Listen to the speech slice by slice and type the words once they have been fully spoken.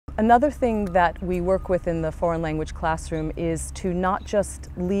Another thing that we work with in the foreign language classroom is to not just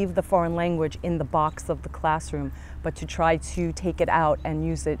leave the foreign language in the box of the classroom, but to try to take it out and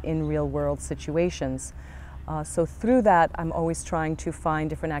use it in real-world situations. So through that, I'm always trying to find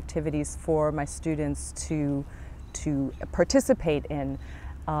different activities for my students to participate in.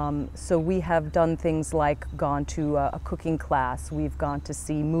 So we have done things like gone to a cooking class, we've gone to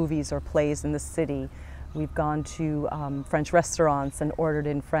see movies or plays in the city, we've gone to French restaurants and ordered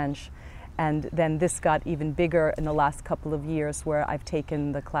in French. And then this got even bigger in the last couple of years, where I've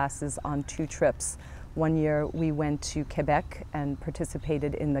taken the classes on 2 trips. One year we went to Quebec and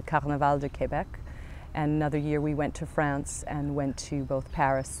participated in the Carnaval de Québec. And another year we went to France and went to both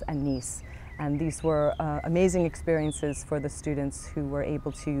Paris and Nice. And these were amazing experiences for the students who were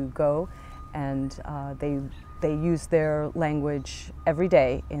able to go, and they use their language every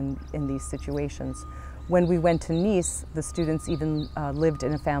day in these situations. When we went to Nice, the students even lived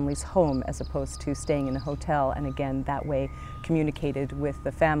in a family's home as opposed to staying in a hotel, and again that way communicated with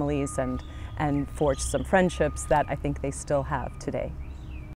the families and forged some friendships that I think they still have today.